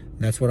 And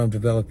that's what I'm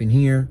developing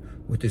here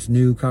with this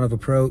new kind of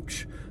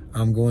approach.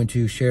 I'm going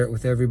to share it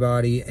with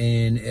everybody,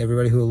 and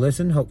everybody who will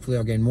listen. Hopefully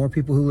I'll gain more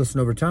people who listen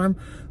over time.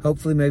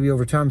 Hopefully maybe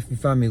over time, if you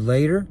find me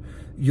later,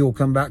 you'll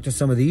come back to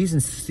some of these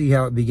and see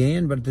how it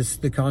began. But this is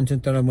the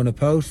content that I'm going to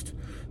post.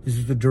 This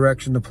is the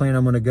direction, the plan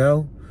I'm going to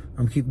go.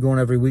 I'm keep going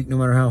every week, no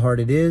matter how hard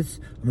it is.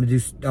 I'm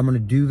going to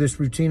do this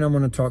routine. I'm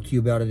going to talk to you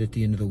about it at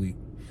the end of the week.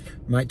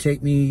 It might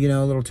take me, you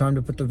know, a little time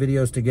to put the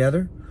videos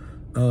together.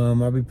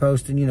 I'll be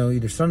posting, you know,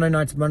 either Sunday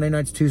nights, Monday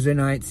nights, Tuesday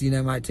nights. You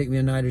know, it might take me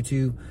a night or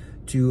two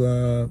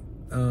to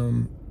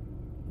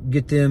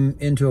get them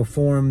into a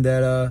form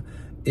that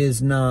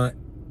is not,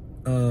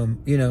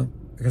 you know,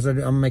 because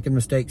I'm making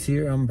mistakes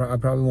here. I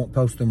probably won't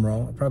post them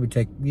raw. I'll probably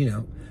take, you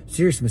know,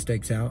 serious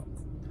mistakes out,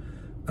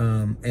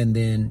 and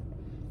then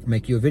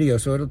make you a video.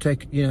 So it'll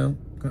take, you know,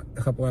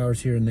 a couple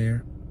hours here and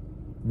there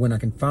when I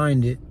can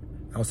find it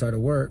outside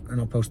of work,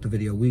 and I'll post the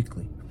video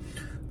weekly.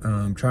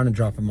 Trying to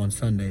drop them on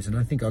Sundays, and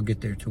I think I'll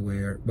get there to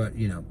where, but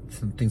you know,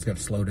 some things got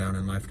to slow down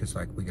in life because,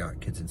 like, we got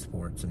kids in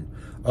sports and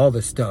all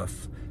this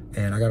stuff,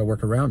 and I got to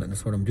work around it.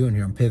 That's what I'm doing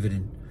here. I'm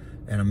pivoting,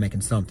 and I'm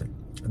making something.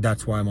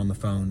 That's why I'm on the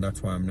phone.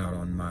 That's why I'm not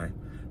on my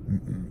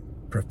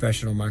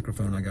professional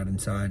microphone I got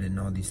inside and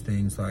all these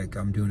things. Like,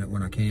 I'm doing it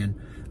when I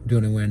can. I'm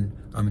doing it when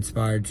I'm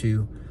inspired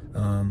to,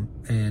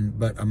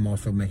 but I'm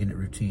also making it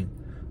routine.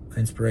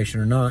 Inspiration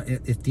or not,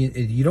 if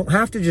you don't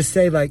have to just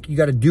say, like, you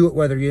got to do it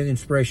whether your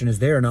inspiration is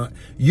there or not.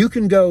 You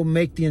can go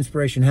make the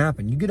inspiration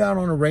happen. You get out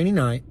on a rainy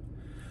night,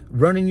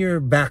 running your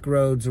back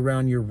roads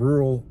around your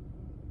rural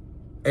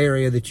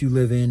area that you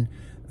live in.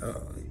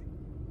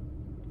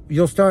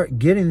 You'll start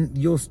getting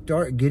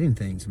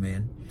things,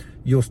 man.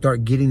 You'll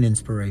start getting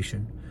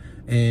inspiration.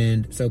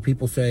 And so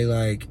people say,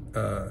 like,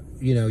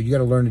 you know, you got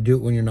to learn to do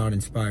it when you're not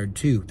inspired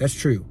too. That's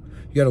true.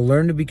 You got to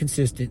learn to be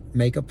consistent,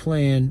 make a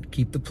plan,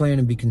 keep the plan,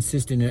 and be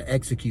consistent and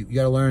execute. You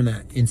got to learn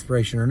that,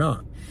 inspiration or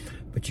not.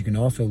 But you can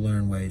also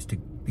learn ways to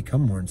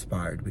become more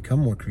inspired, to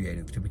become more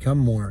creative, to become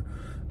more,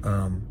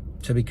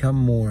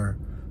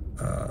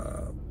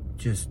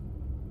 just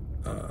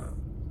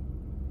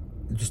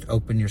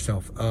open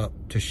yourself up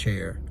to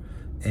share.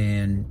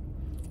 And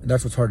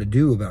that's what's hard to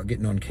do about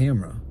getting on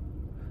camera.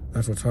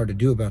 That's what's hard to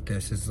do about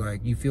this. Is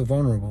like, you feel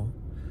vulnerable,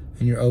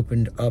 and you're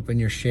opened up, and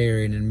you're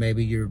sharing, and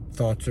maybe your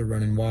thoughts are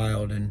running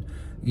wild, and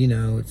you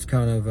know, it's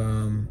kind of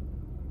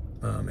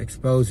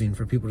exposing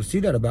for people to see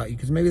that about you,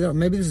 because maybe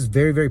this is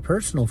very, very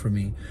personal for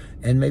me,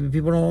 and maybe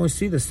people don't always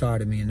see this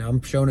side of me, and I'm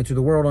showing it to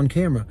the world on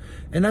camera,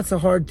 and that's a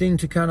hard thing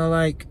to kind of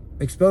like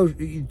expose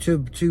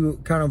to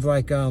kind of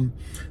like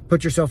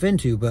put yourself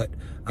into. But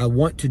I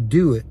want to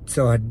do it,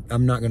 so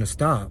I'm not going to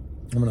stop.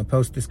 I'm going to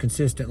post this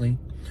consistently,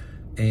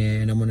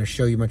 and I'm going to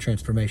show you my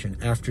transformation.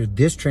 After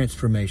this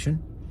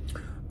transformation,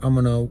 I'm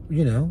going to,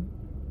 you know,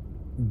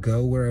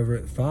 go wherever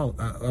it follows.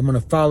 I'm going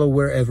to follow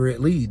wherever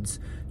it leads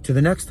to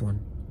the next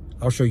one.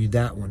 I'll show you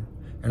that one.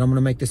 And I'm going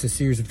to make this a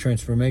series of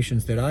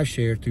transformations that I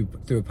share through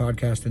a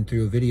podcast and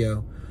through a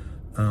video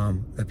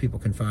that people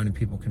can find and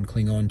people can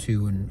cling on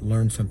to and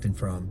learn something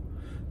from.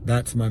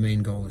 That's my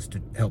main goal, is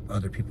to help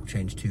other people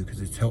change too,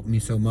 because it's helped me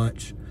so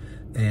much,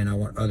 and I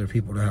want other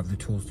people to have the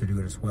tools to do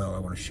it as well. I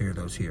want to share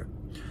those here.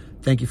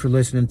 Thank you for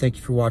listening. Thank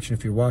you for watching.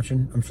 If you're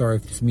watching, I'm sorry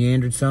if this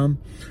meandered some.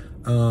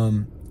 I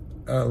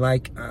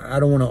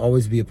don't want to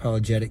always be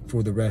apologetic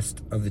for the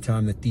rest of the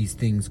time that these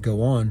things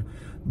go on,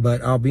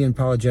 but I'll be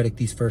apologetic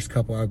these first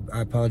couple.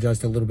 I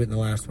apologized a little bit in the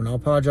last one. I'll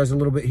apologize a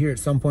little bit here. At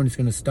some point, it's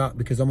going to stop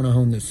because I'm going to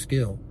hone this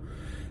skill.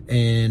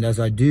 And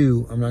as I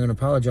do, I'm not going to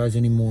apologize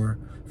anymore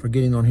for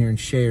getting on here and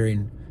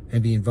sharing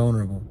and being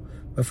vulnerable.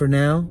 But for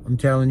now, I'm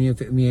telling you,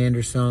 if it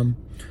meanders some,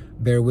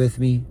 bear with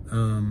me.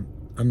 I'm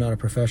not a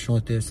professional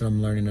at this, and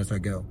I'm learning as I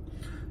go.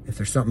 If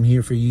there's something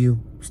here for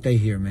you, stay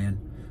here, man.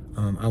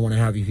 I want to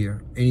have you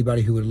here.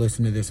 Anybody who would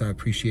listen to this, I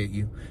appreciate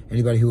you.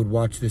 Anybody who would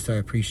watch this, I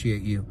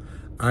appreciate you.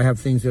 I have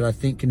things that I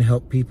think can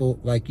help people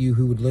like you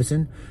who would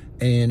listen,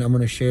 and I'm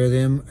going to share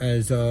them,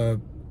 as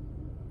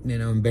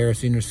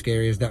embarrassing or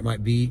scary as that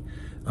might be.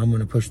 I'm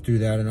going to push through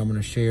that, and I'm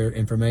going to share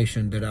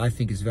information that I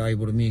think is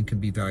valuable to me and can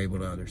be valuable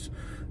to others,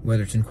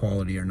 whether it's in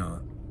quality or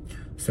not.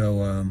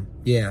 So,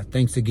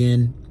 thanks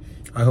again.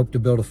 I hope to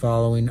build a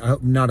following. I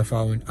hope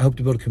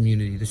to build a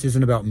community. This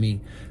isn't about me.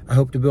 I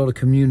hope to build a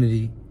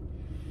community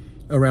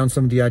around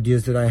some of the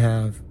ideas that I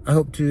have. I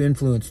hope to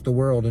influence the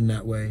world in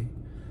that way,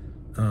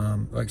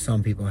 like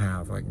some people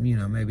have, like,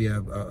 maybe a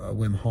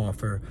Wim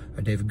Hof or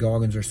a David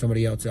Goggins or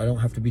somebody else. I don't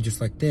have to be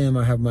just like them.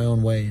 I have my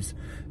own ways,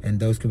 and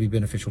those can be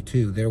beneficial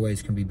too. Their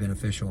ways can be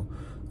beneficial.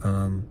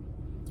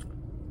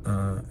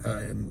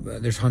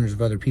 There's hundreds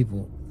of other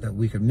people that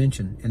we could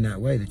mention in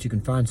that way that you can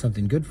find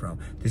something good from.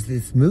 There's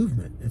this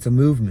movement. It's a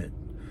movement.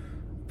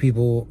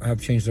 People have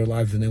changed their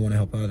lives and they want to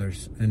help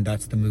others, and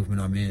that's the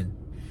movement I'm in.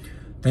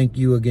 Thank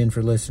you again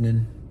for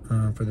listening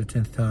for the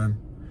 10th time.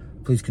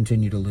 Please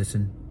continue to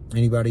listen.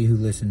 Anybody who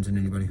listens and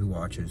anybody who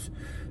watches,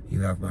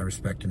 you have my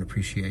respect and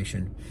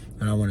appreciation.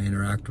 And I want to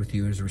interact with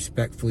you as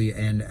respectfully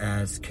and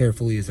as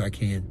carefully as I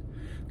can,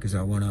 because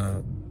I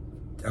want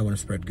to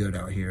spread good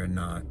out here and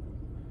not.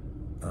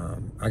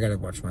 I got to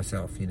watch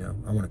myself,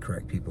 I want to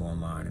correct people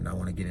online, and I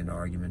want to get into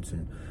arguments.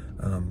 And,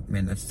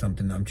 man, that's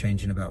something I'm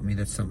changing about me.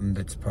 That's something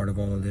that's part of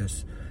all of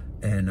this.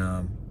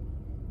 And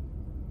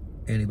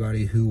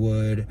anybody who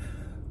would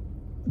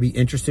be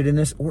interested in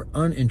this or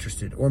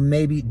uninterested or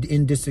maybe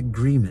in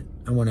disagreement,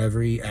 I want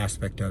every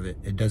aspect of it.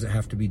 It doesn't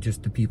have to be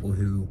just the people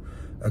who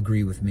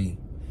agree with me.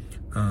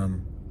 I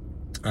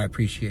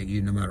appreciate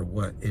you no matter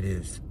what it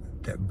is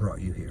that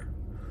brought you here.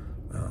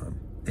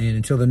 And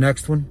until the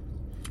next one,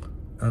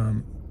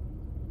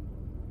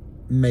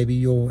 maybe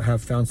you'll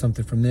have found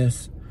something from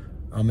this.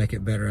 I'll make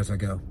it better as I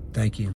go. Thank you.